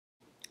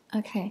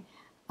Okay,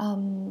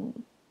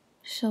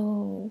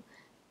 so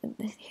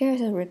here's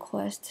a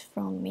request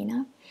from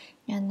Mina,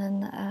 and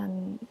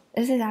then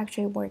this is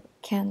actually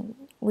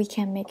we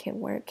can make it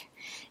work.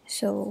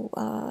 So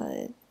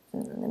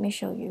let me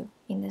show you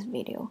in this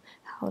video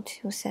how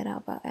to set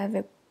up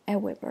a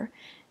Aweber,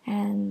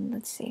 and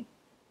let's see.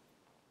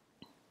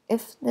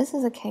 If this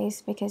is the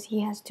case, because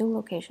he has two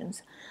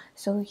locations,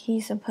 so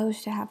he's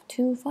supposed to have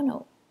two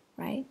funnel,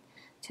 right?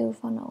 Two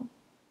funnel,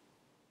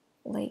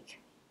 like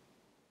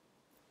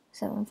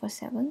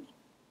 747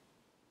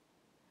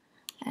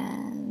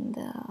 and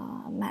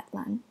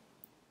Matlan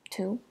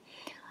 2.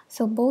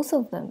 So both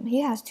of them,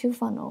 he has two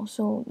funnels.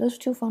 So those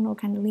two funnels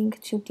can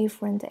link to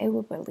different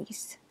Aweber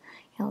lists.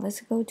 Now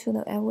let's go to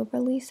the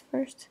Aweber list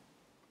first.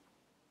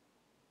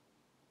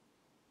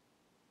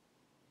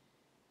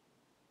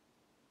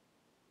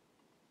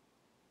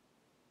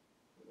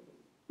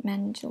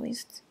 Manage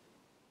list.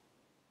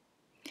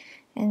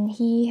 And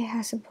he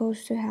has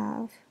supposed to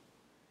have,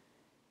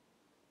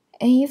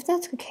 and if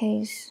that's the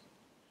case,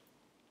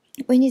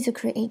 we need to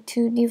create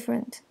two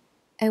different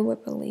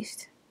Aweber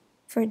lists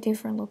for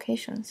different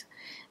locations.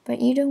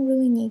 But you don't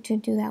really need to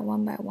do that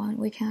one by one.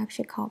 We can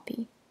actually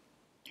copy.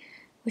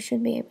 We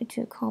should be able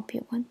to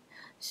copy one.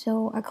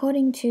 So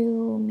according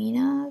to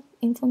Mina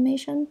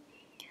information,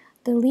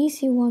 the list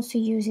he wants to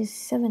use is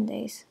 7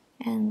 days.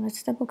 And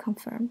let's double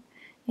confirm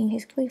in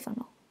his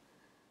ClickFunnels.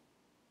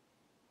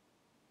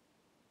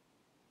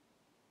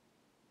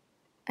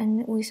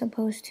 And we're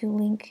supposed to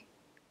link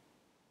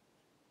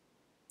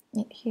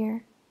it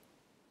here.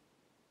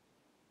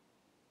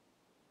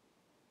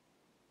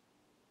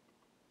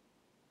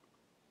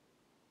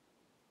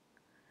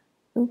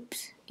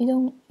 Oops,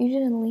 you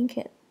didn't link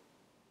it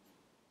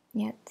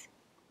yet.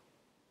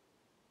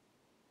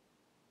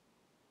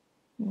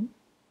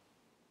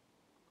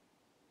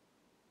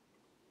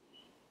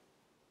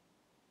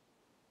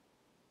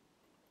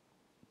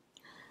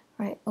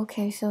 Right,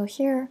 okay, so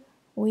here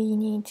we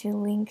need to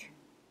link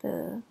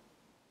the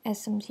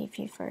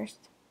SMTP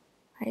first,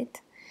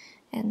 right?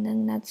 And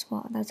then that's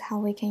how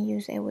we can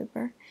use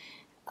Aweber,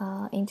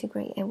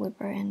 integrate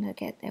Aweber and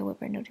get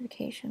Aweber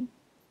notification,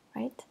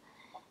 right?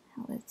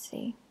 Now let's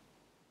see.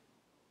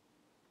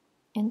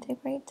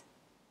 Integrate.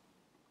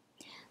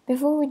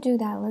 Before we do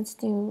that, let's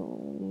do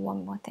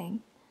one more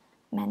thing.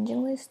 Manage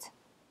list,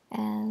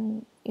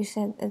 and you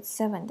said it's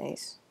 7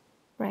 days,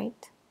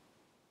 right?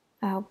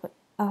 I hope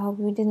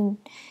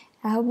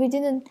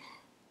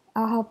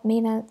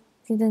Mina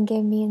didn't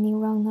give me any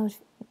wrong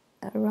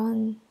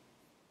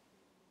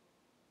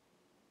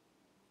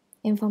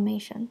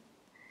information.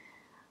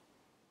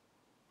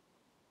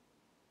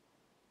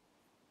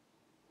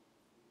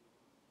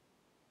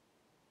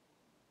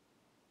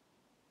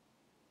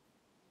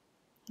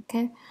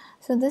 Okay,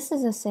 so this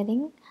is a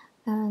setting,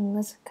 and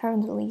let's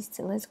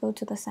go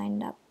to the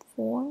signed up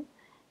form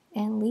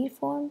and lead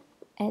form,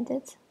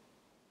 edit,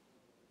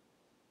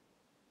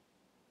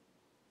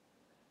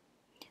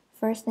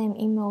 first name,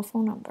 email,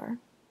 phone number.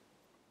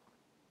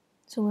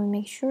 So we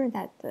make sure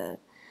that the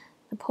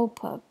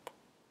pop-up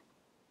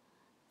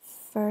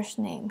first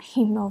name,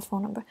 email,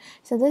 phone number.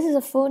 So this is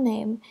a full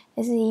name,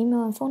 this is the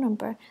email and phone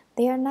number.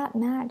 They are not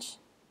matched,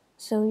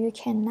 so you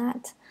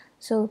cannot.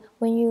 So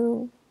when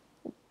you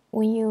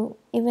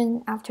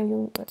even after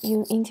you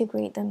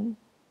integrate them,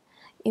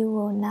 it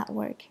will not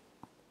work,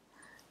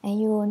 and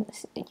you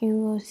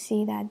will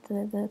see that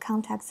the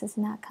context is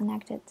not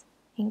connected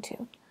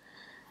into.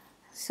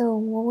 So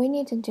what we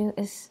need to do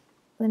is,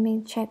 let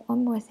me check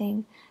one more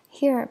thing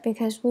here,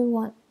 because we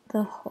want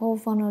the whole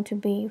funnel to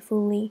be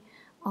fully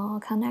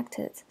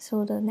connected.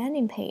 So the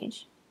landing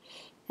page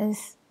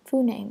is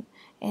full name,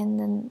 and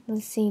then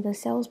let's see the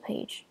sales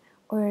page,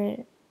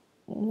 or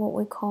what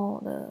we call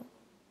the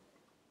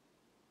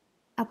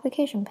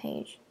application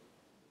page.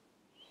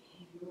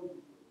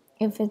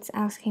 If it's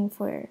asking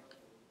for,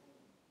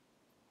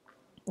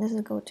 let's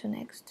go to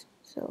next.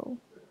 So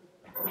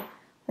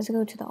let's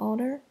go to the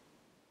order.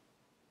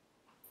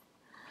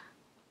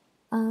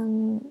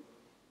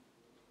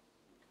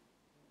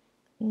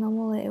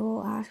 Normally it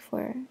will ask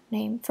for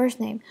name, first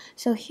name.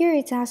 So here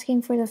it's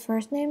asking for the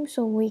first name,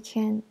 so we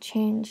can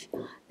change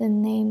the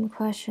name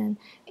question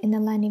in the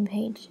landing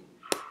page.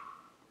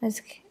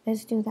 Let's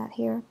do that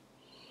here.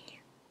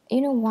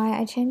 You know why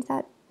I changed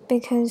that?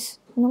 Because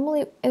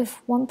normally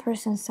if one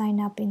person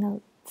signed up in the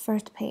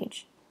first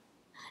page,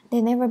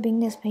 they've never been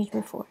this page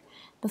before,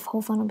 the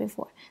whole funnel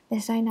before. They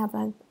sign up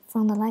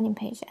from the landing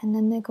page, and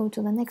then they go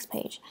to the next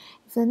page.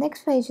 If the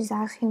next page is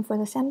asking for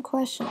the same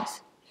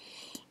questions,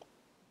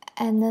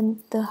 and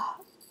then the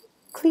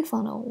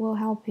ClickFunnels will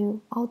help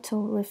you auto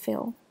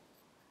refill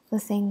the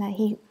thing that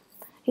he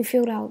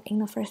filled out in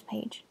the first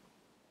page.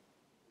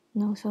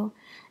 No, so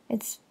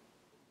it's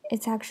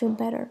actually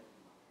better.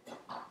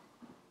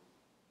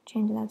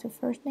 Change that to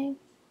first name,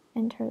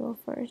 enter your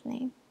first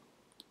name.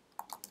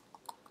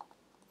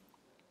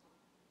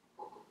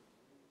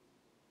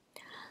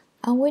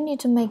 And we need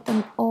to make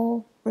them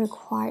all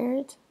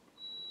required.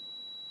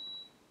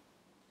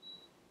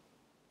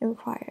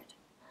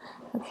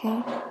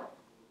 Okay,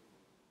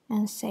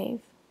 and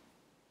save.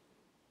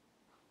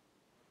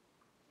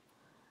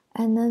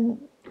 And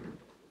then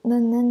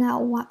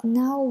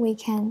now we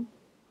can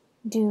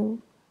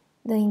do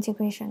the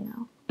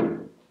integration now.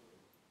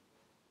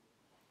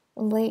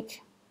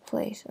 Lake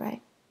place,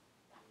 right?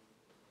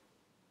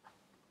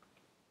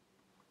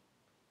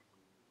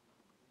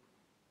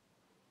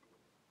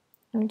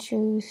 And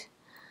choose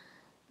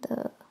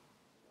the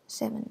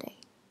 7-day.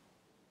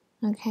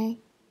 Okay,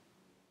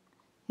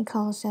 we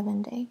call it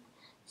 7-day,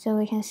 so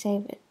we can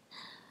save it.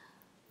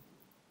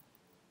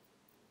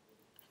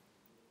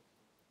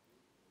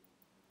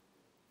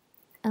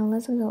 And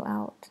let's go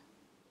out.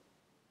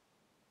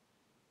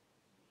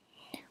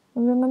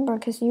 Remember,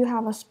 because you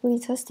have a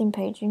split testing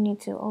page, you need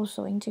to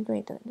also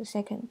integrate the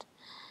second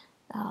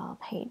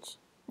page.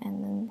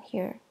 And then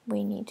here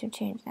we need to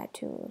change that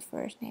to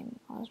first name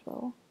as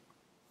well.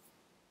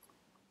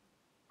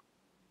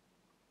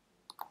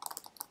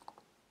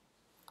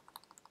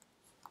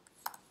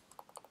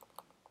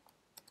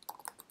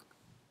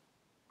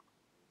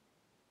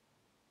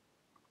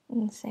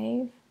 And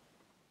save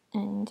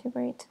and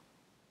integrate.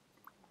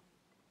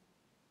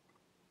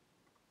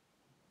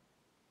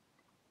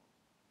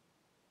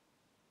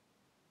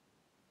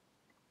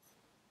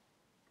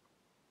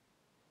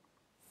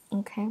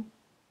 Okay.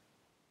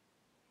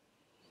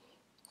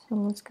 So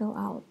let's go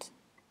out.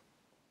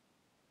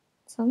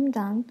 So I'm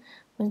done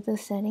with the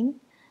setting.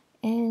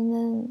 And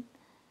then,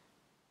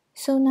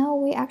 so now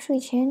we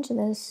actually change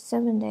this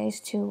 7 days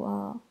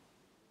to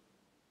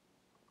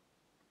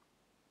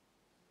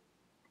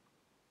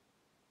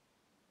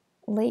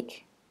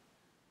lake,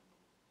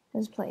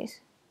 this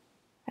place,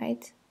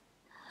 right?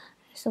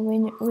 So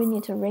we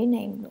need to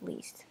rename the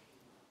list.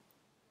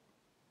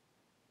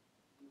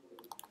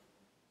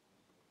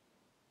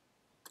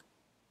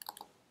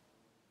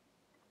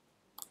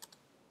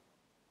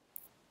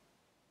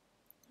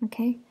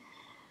 Okay.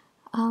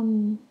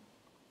 And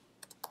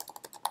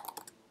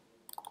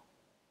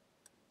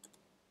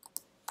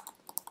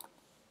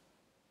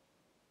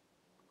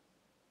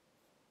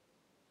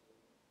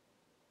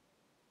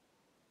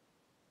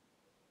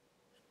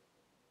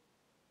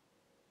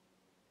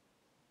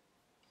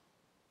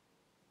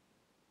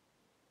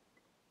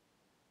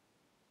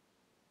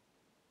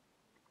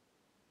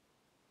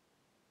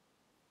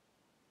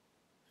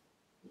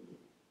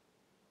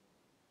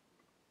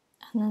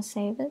then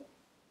save it.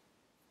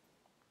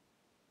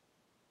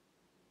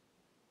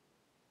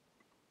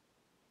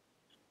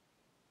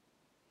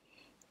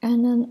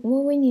 And then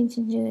what we need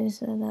to do is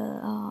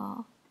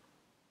the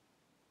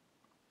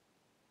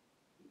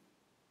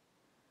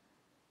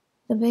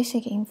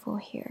basic info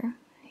here,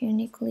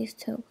 unique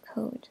list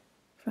code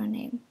for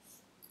name,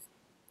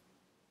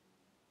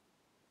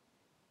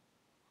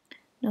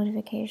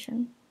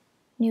 notification,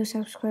 new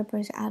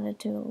subscribers added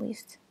to the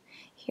list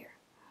here,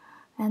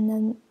 and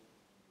then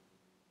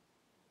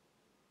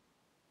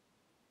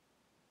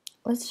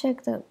let's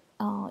check the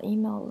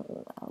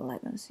email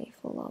latency,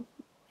 follow-up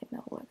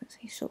email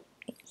latency. So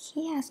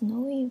he has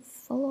no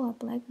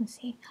follow-up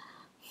latency.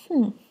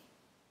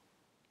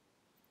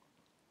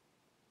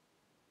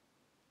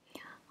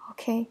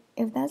 Okay,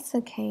 if that's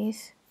the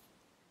case,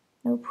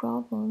 no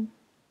problem.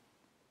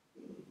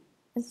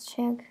 Let's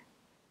check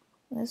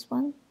this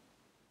one.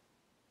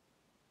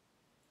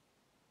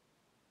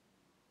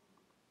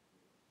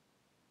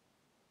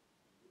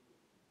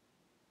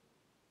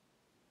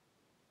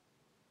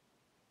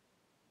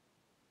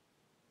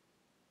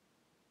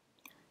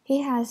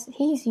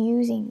 He's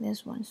using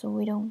this one, so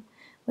we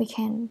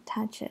can't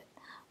touch it,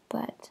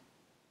 but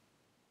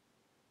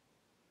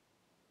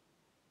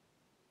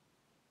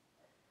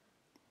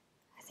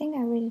I think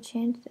I already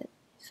changed it.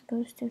 It's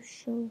supposed to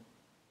show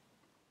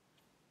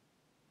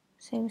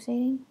save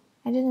setting.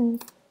 I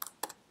didn't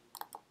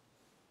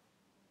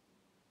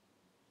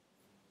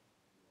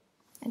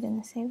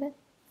save it.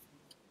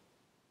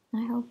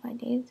 I hope I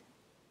did.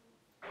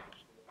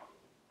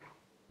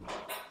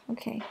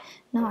 Okay,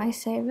 now I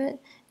save it,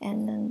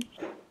 and then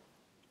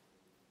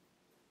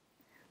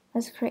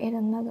let's create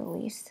another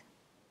list.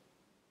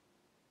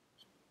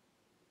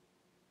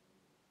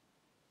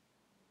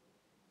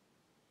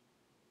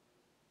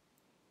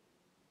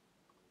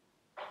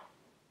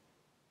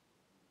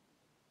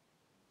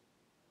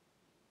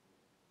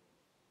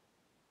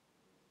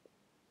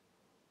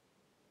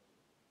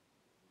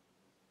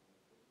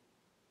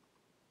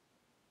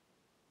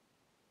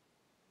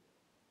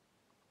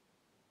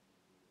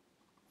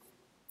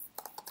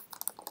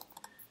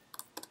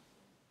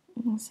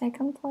 In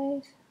second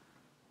place,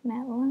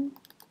 Madeline.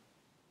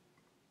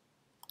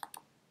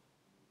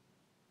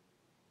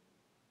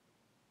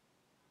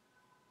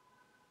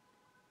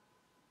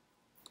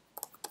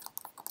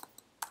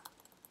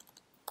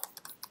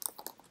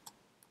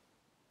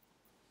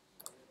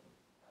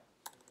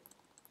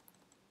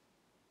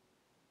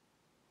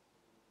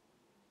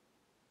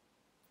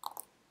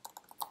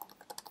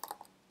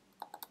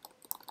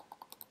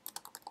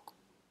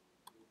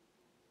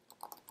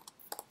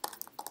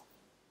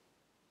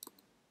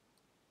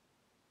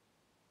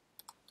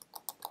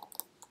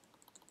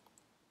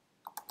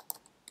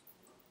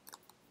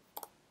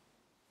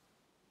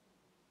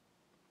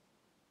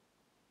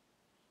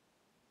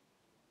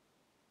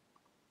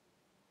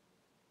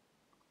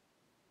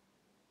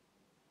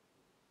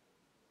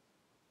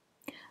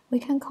 we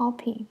can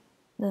copy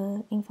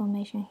the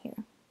information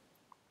here.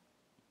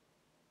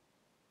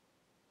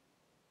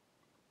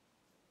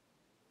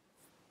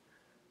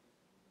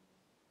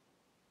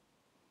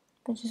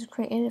 But just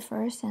create it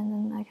first, and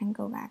then I can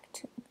go back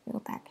to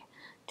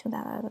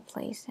that other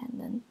place,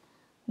 and then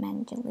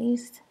manage a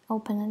list,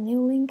 open a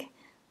new link,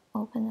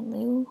 open a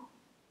new,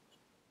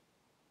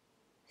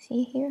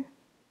 see here,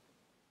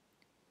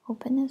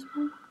 open this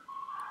one,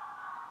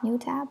 new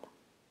tab,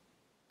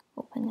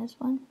 open this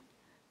one,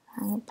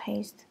 and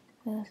paste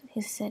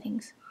his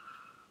settings.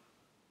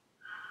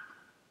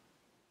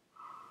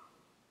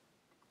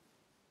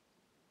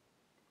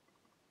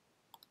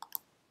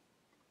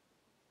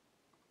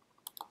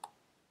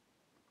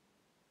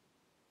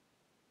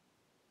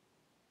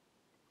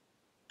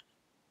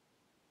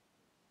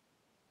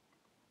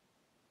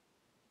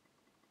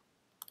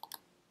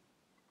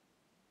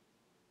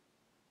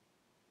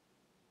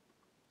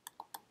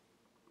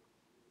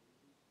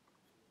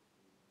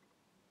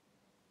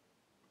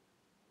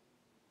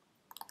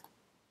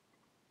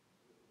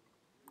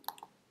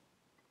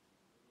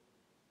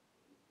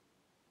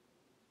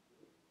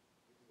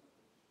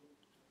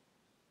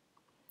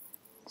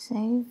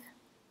 Save,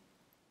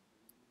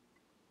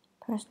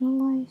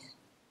 personalize,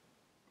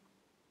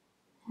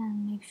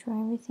 and make sure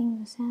everything's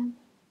the same.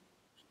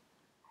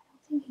 I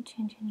don't think he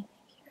changed anything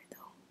here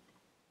though.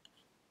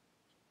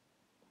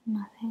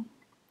 Nothing.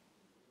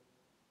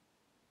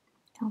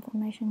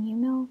 Confirmation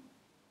email.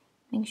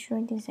 Make sure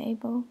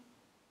disable,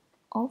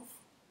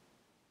 off,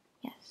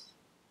 yes.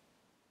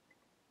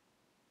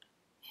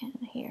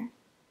 And here,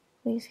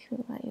 please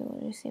click that you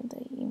will receive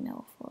the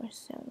email for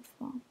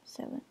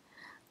 7.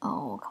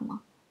 Oh, come on.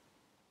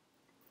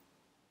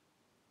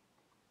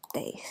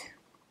 Days.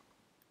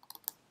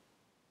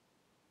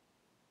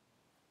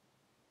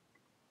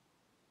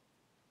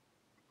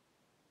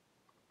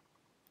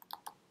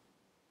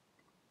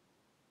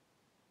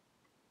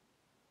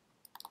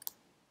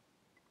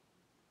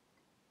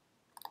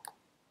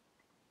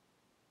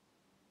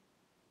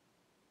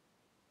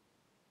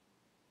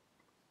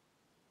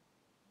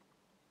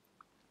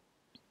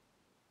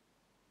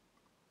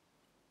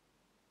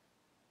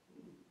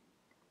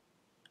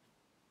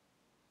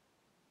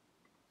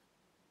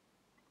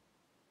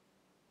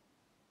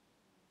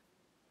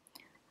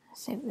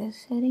 Save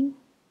this setting.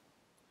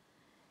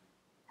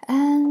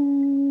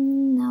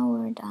 And now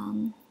we're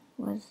done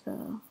with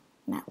the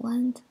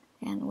Matland,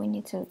 and we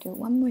need to do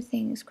one more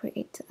thing, is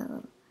create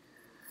a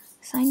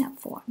sign up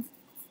form.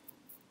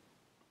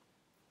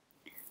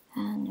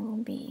 And it will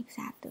be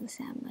exactly the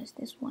same as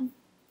this one.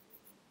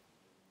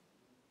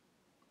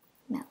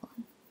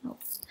 Matland, no.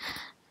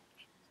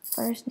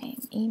 First name,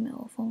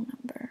 email, phone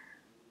number.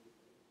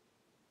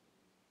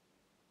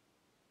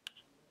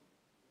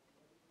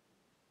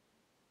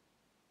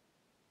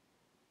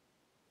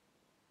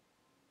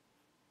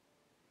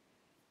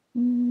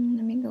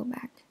 Let me go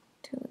back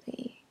to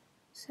the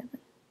 7.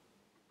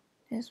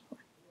 This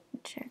one,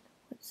 and check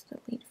what's the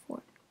lead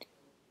for.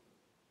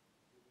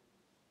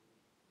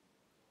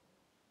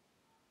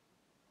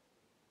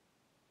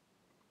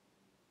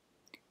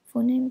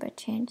 Full name, but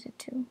change it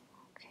to,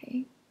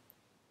 okay.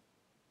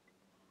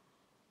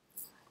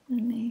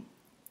 Let me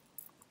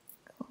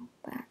go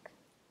back.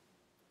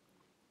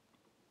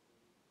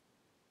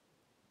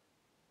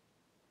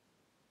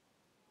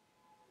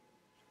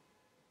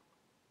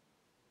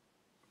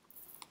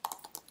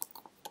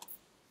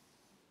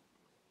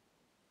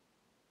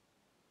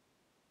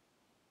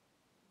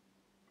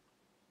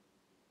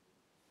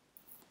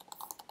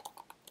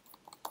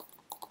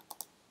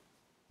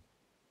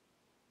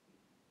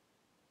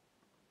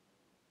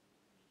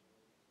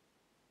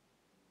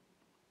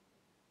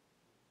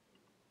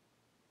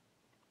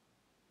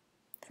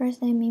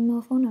 First name,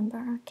 email, phone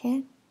number,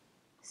 okay.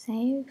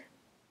 Save.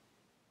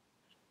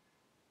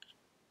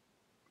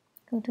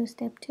 Go to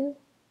step 2.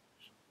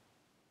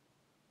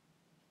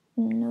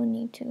 No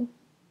need to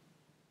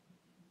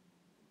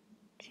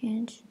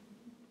change.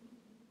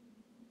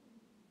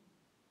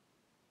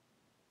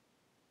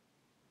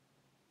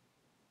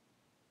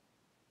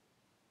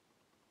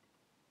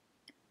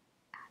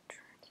 Add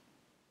tracking.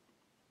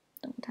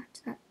 Don't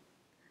touch that.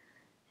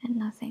 And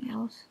nothing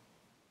else.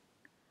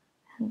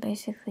 And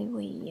basically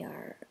we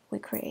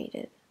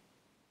created.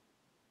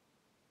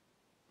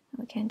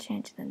 We can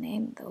change the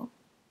name though.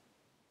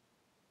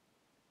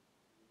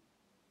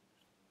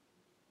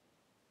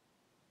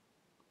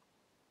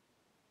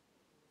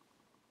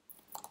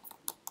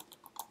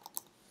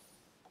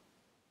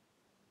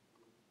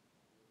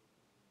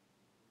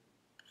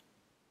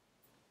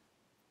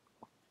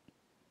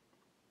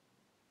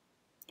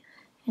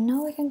 And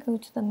now we can go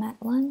to the mat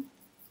one.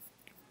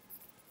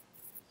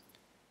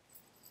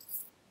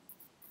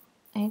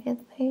 Edit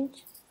the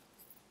page.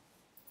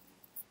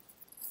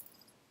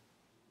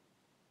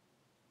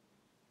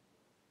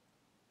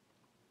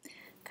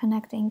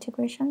 Connect the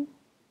integration.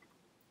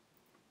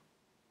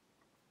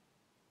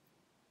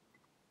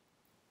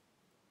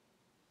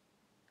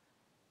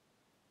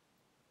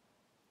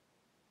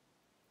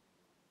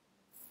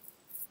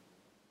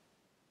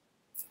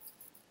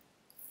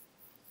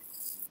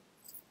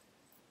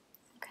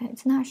 Okay,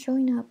 it's not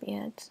showing up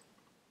yet.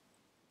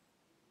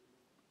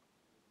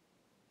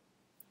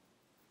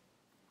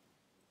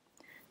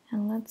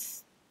 And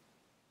let's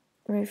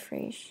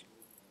refresh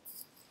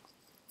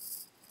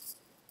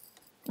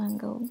and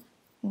go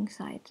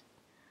inside.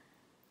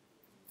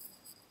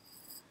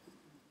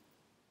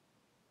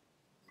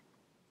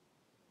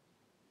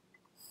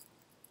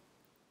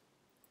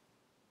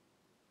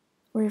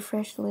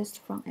 Refresh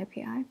list from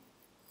API.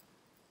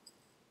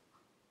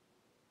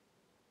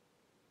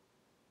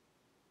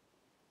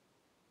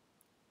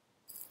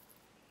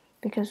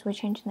 Because we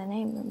changed the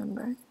name,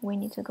 remember? We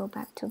need to go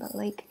back to the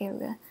lake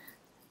area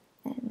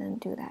and then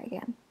do that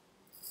again.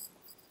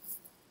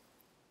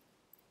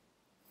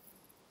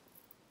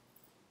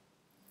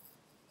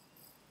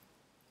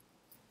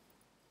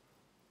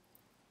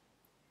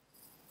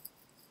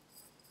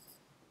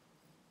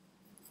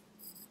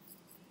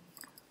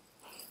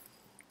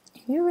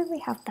 Do you really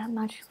have that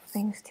much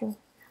things to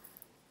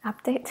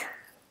update?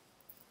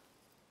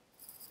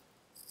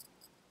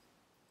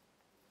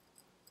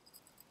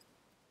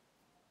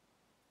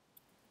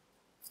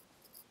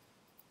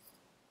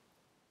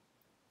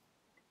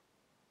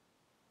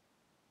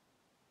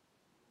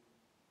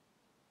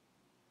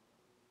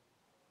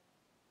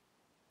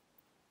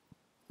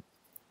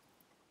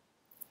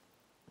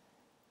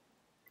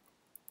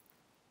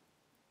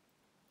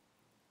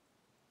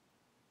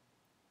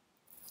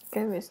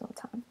 There is no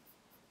time.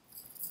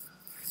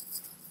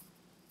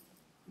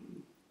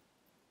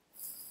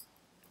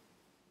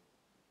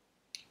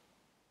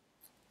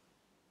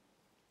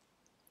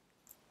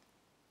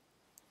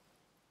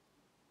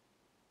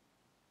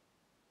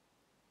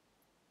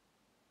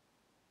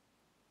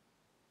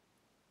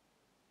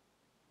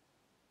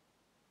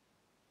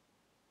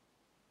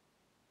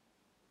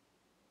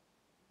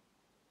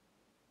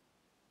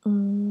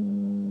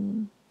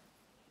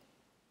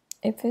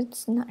 If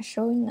it's not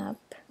showing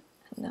up,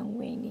 then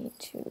we need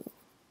to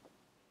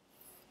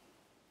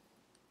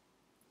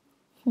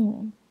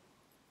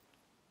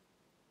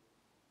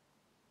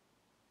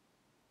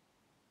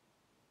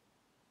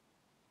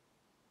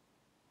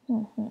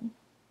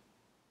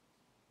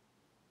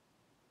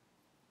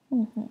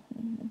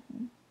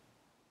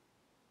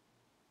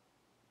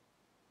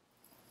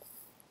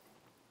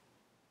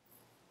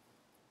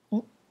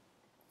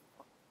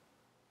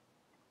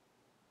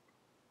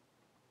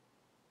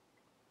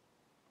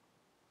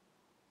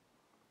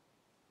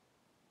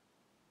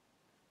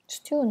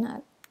still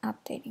not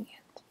updating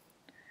it.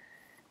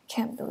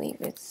 Can't believe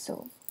it's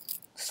so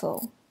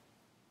slow.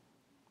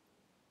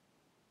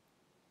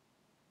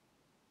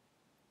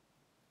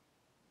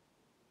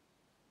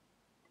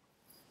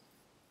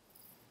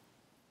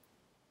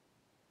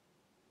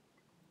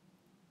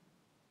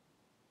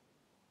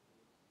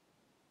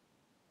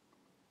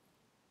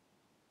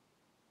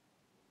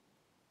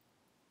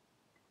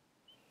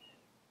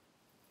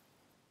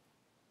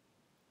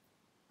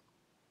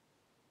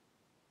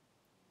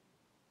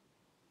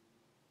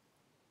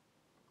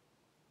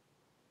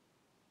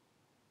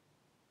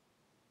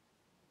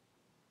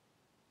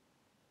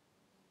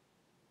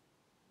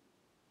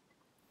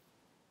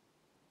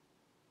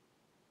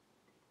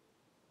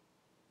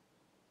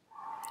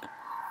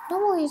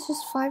 Normally it's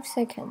just 5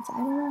 seconds. I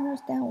don't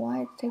understand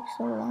why it takes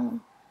so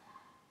long.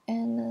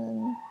 And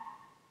then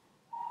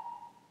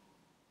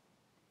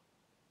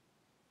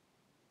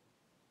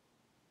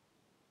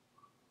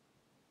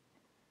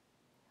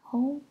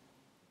home.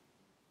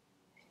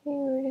 You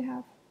already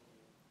have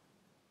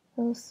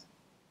those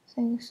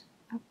things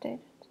updated.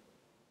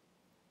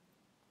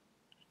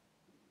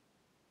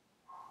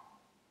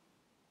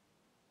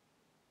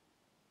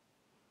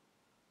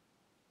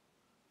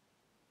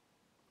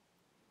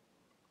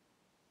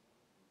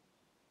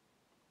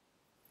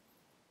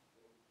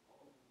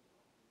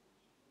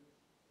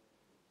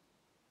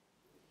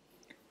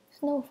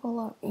 There's no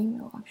follow-up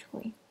email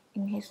actually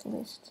in his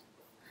list,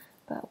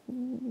 but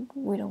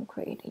we don't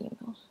create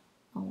emails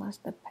unless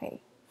they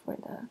pay for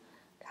the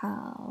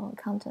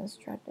content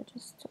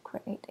strategists to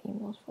create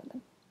emails for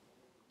them.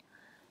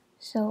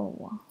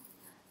 So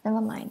never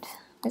mind.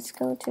 Let's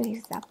go to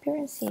his Zapier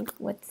and see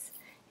what's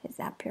his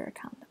Zapier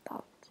account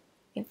about.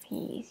 If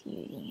he is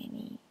using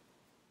any.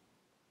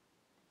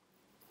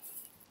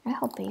 I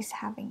hope he's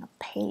having a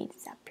paid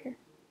Zapier.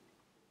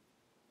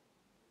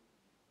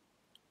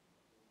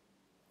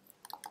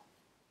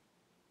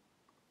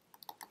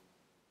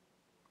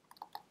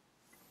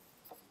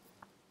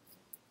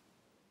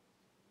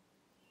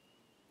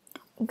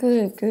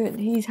 Good, good.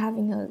 He's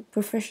having a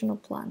professional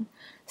plan.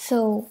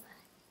 So,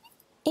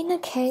 in the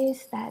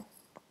case that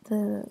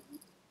the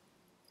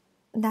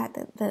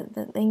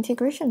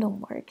integration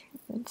don't work,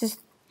 just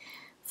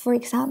for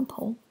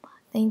example,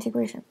 the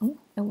integration,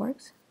 it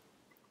works.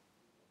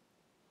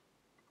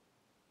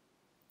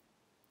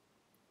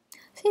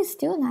 See, it's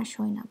still not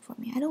showing up for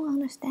me. I don't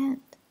understand.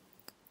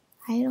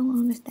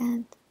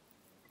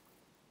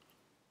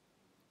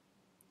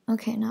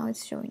 Okay, now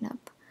it's showing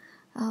up.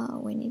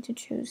 We need to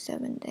choose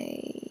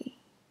 7-day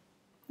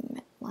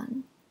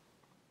one.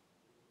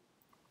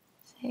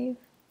 Save.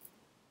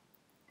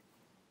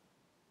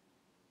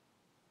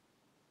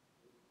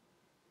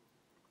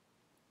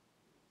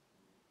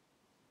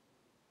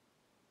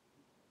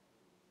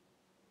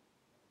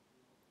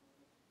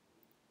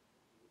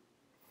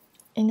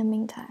 In the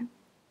meantime,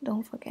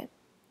 don't forget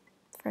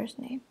first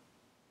name.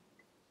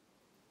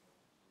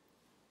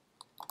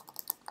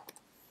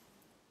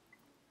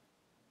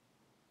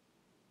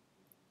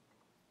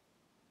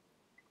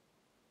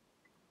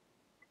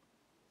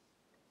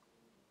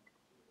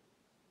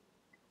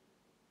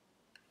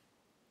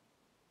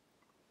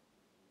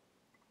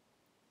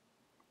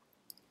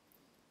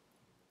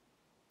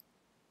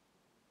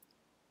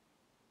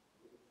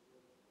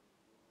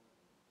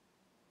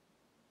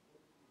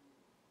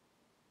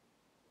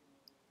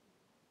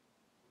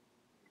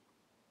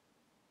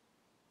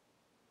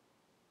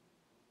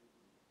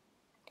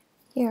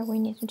 Here we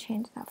need to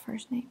change that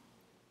first name.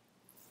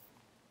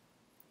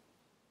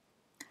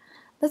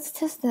 Let's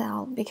test it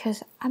out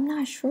because I'm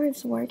not sure if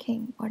it's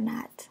working or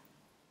not.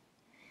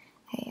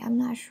 Hey, I'm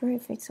not sure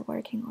if it's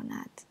working or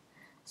not.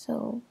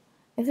 So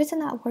if it's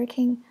not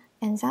working,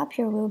 and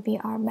Zapier will be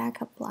our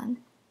backup plan.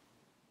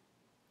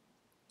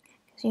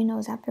 Because you know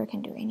Zapier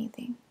can do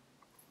anything.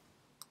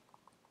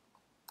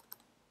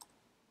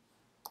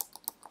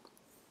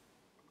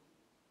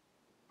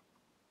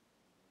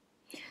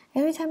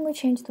 Every time we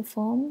change the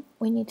form,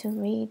 we need to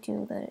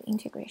redo the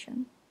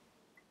integration.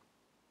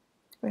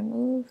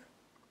 Remove.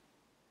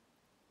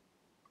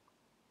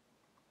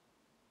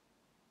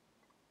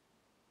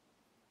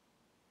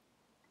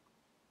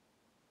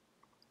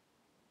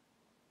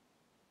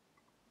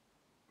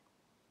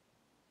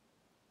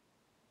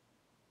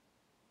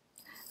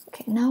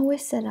 Okay, now we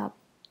set up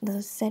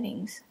the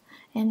settings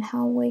and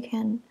how we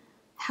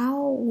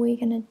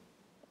gonna,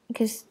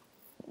 because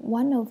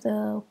one of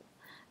the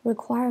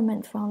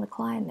requirement from the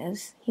client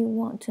is he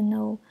want to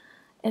know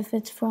if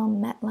it's from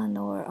Maitland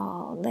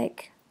or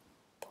Lake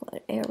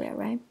area,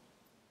 right?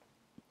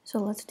 So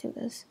let's do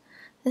this.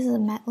 This is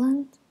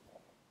Maitland,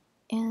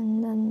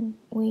 and then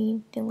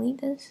we delete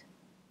this,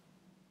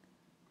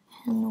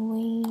 and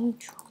we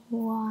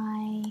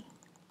try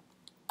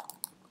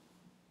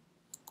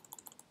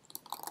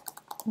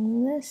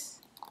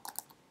this.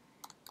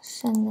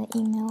 Send the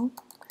email.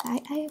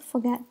 I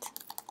forget.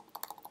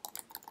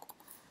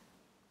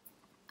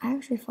 I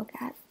actually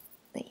forgot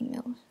the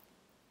emails.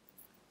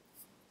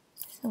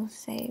 So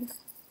save.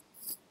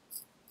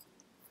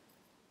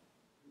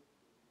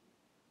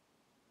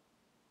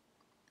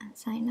 And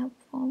sign up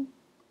form.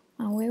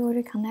 Oh, we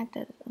already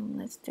connected.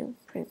 Let's do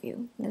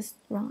preview. Let's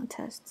run a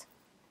test.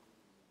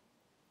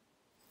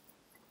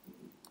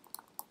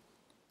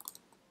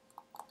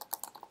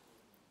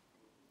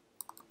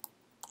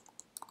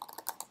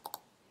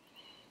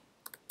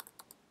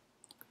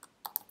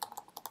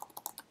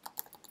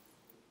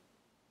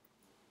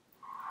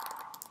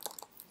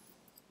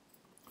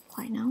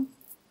 Apply now.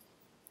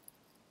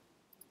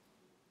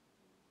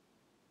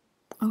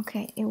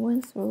 Okay, it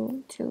went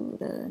through to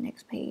the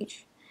next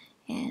page,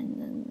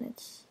 and then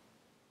let's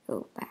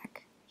go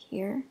back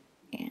here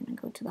and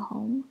go to the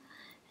home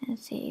and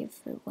see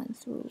if it went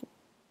through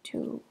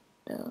to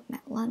the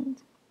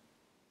Maitland.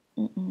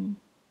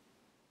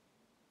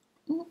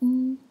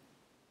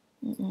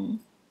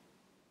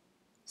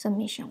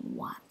 Submission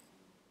 1.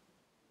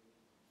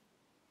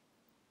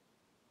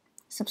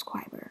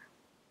 Subscriber.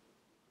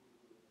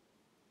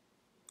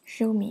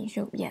 Show me,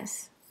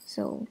 yes.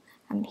 So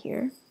I'm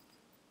here.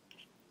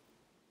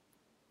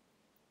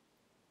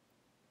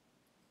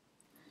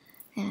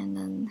 And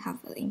then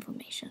have the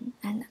information.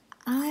 And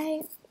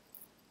I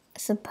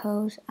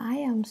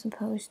am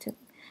supposed to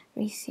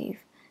receive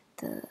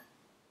the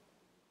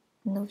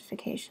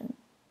notification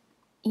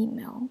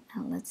email.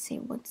 And let's see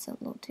what the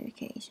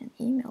notification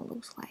email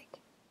looks like.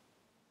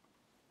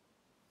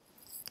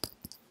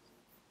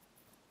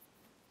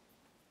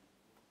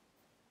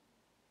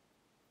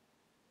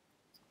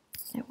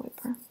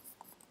 Aweber.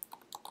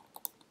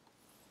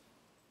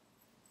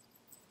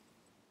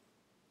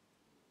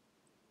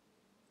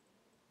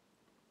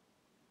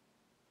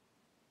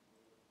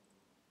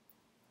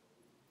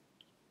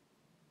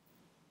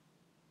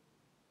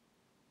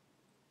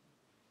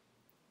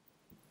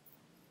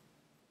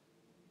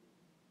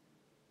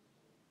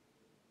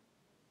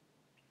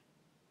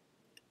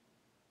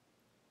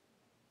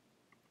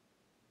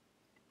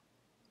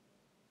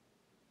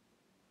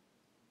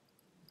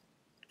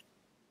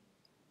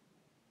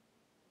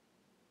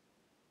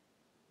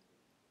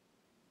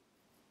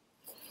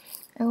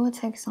 It will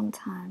take some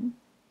time.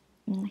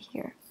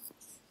 Here.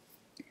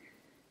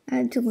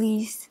 Add to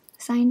list.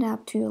 Signed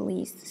up to your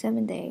list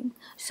 7 days.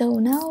 So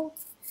now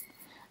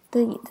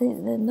the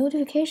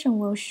notification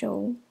will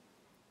show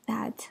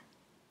that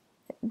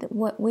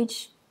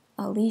which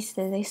list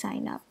that they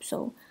sign up.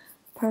 So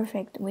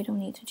perfect. We don't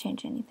need to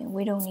change anything.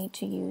 We don't need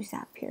to use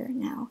Zapier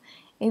now.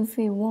 If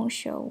it won't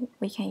show,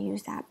 we can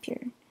use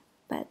Zapier.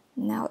 But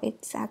now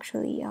it's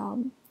actually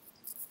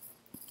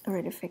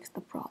already fixed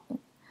the problem.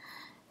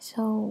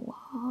 So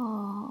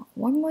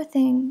one more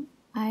thing.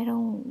 I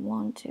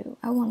want to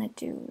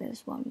do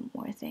this one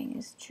more thing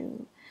is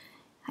to,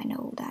 I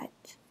know that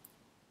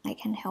I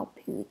can help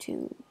you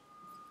to,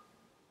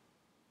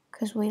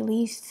 because we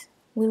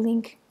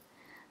link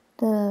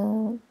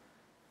the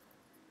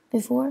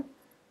before,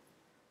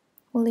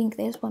 we'll link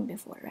this one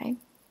before, right?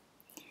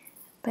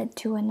 but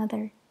to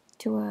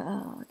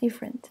a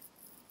different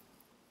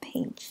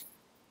page,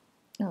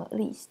 no, at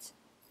least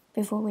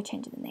before we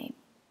change the name.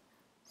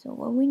 So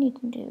what we need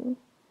to do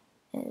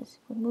is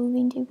remove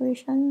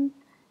integration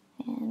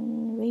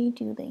and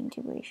redo the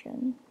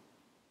integration.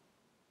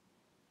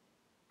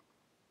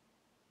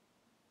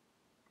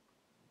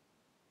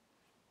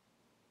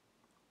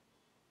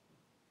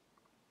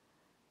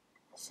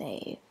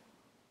 Save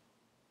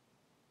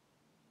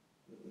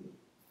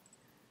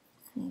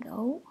and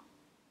go,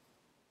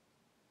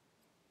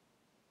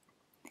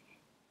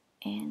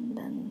 and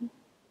then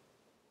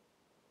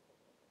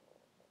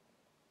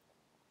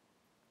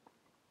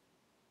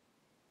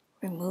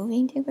remove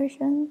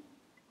integration,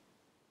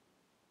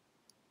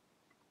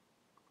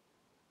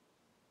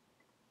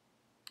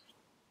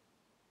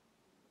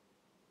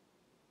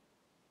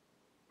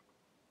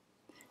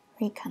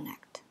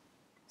 reconnect,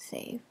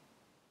 save,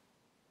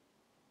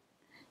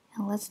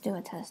 and let's do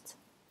a test.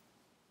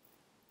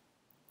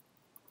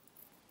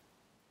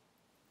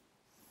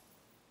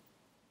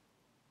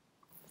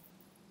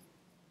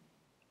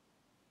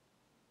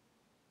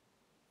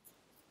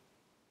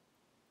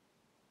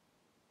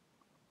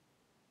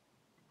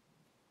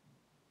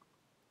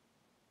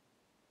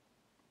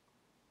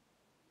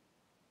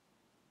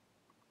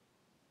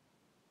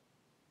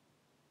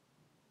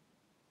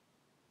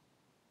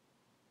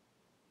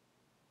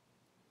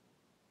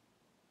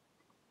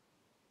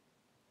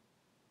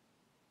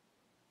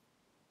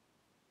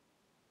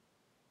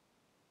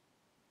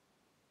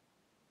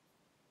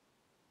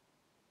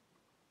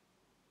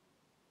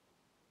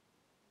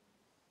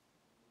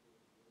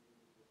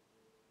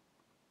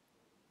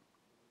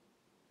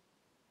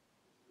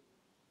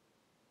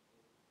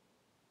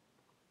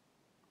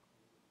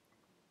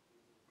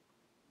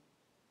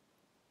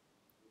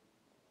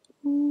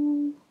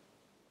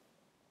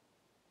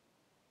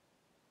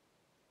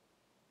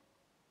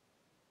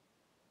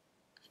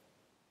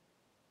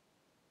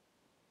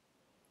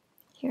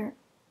 Here,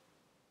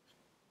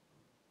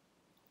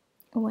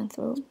 it went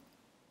through.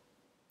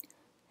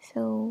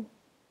 So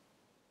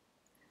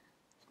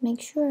make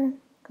sure,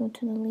 go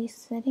to the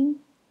list setting,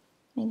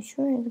 make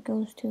sure it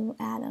goes to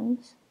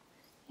atoms,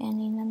 and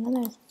in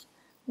another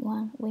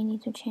one we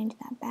need to change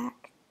that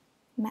back,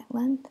 mat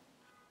length,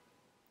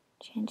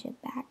 change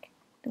it back,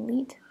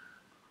 delete.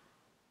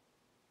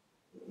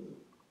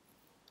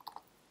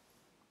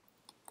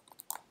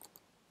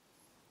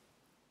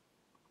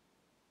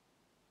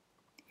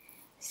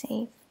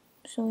 Save,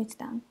 so it's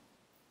done.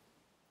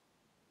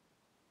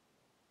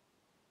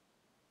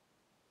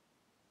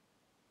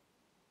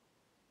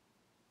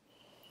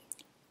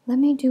 Let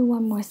me do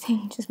one more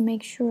thing, just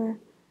make sure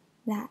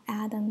that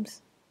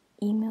Adam's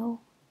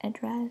email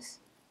address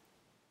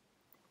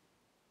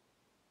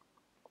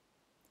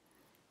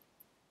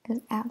is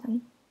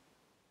Adam,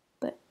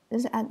 but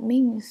this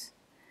admin is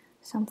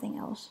something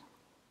else.